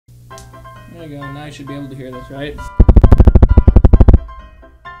There you go. Now you should be able to hear this, right?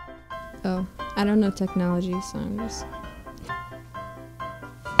 Oh, I don't know technology, so I'm just...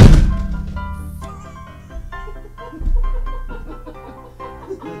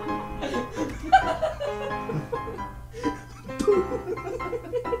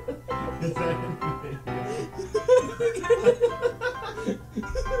 Is that in the video?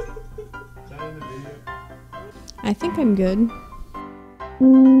 I think I'm good.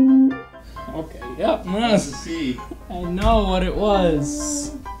 Okay, yep. That's a C. I know what it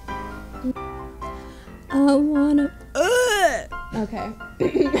was. I wanna... Okay.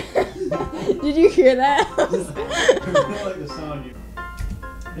 Did you hear that? I really like the sound you...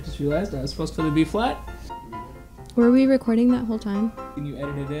 I just realized I was supposed to play the B flat. Were we recording that whole time? Can you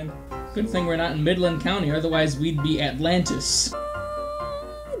edit it in? Good thing we're not in Midland County, otherwise we'd be Atlantis.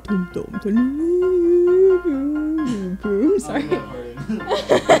 Sorry.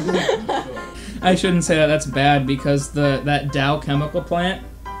 I shouldn't say that, that's bad, because that Dow chemical plant,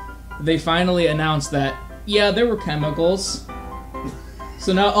 they finally announced that, yeah, there were chemicals.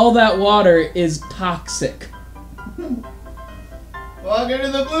 So now all that water is toxic. Welcome to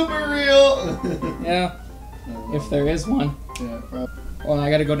the blooper reel! Yeah, if there is one. Yeah, probably. Well, I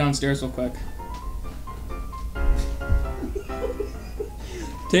gotta go downstairs real quick.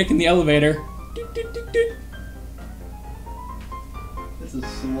 Taking the elevator. It's a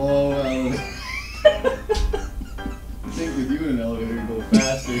slow elevator. I think with you in an elevator you go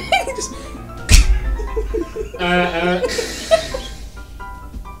faster. Just...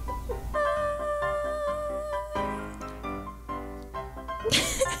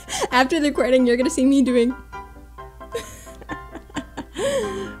 After the recording, you're gonna see me doing...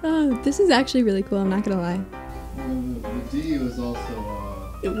 Oh, this is actually really cool, I'm not gonna lie. The D was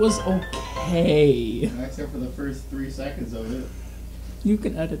also, It was okay. except for the first 3 seconds of it. You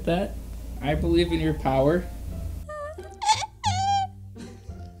can edit that. I believe in your power.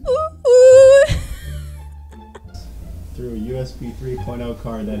 Through a USB 3.0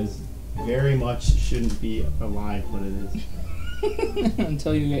 card that is very much shouldn't be alive, but it is.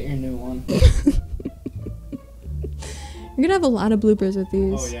 Until you get your new one. You're gonna have a lot of bloopers with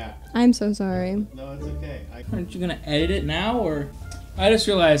these. Oh yeah. I'm so sorry. No, it's okay. Aren't you gonna edit it now, or? I just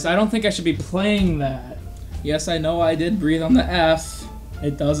realized I don't think I should be playing that. Yes, I know I did breathe on the F.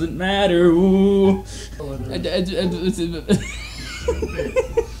 It doesn't matter. Ooh.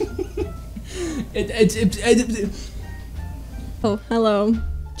 Oh, hello,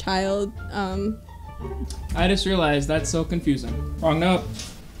 child. I just realized that's so confusing. Wrong note.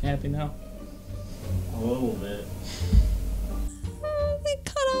 Happy now. A little bit. They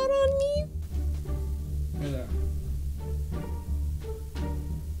cut out on me. Hear that.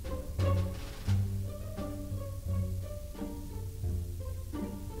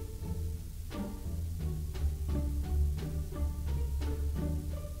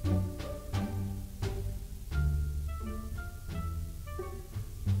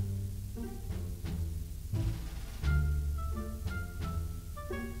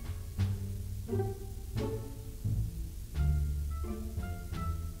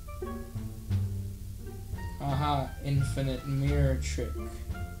 Aha, infinite mirror trick.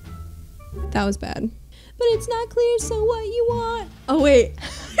 That was bad. But it's not clear, so what you want? Oh wait,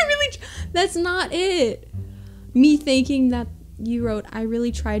 that's not it. Me thinking that you wrote, I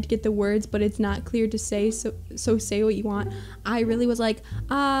really tried to get the words, but it's not clear to say, so say what you want. I really was like,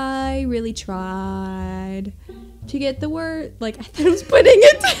 I really tried to get the word. Like, I thought I was putting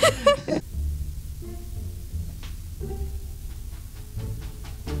it.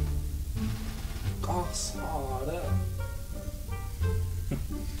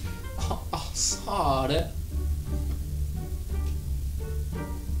 Sade.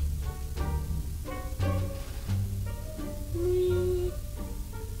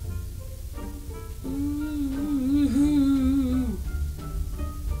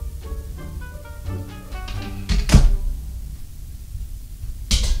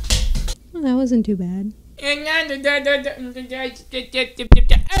 Well, that wasn't too bad.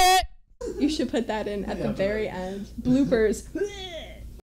 You should put that in at the very end. Bloopers.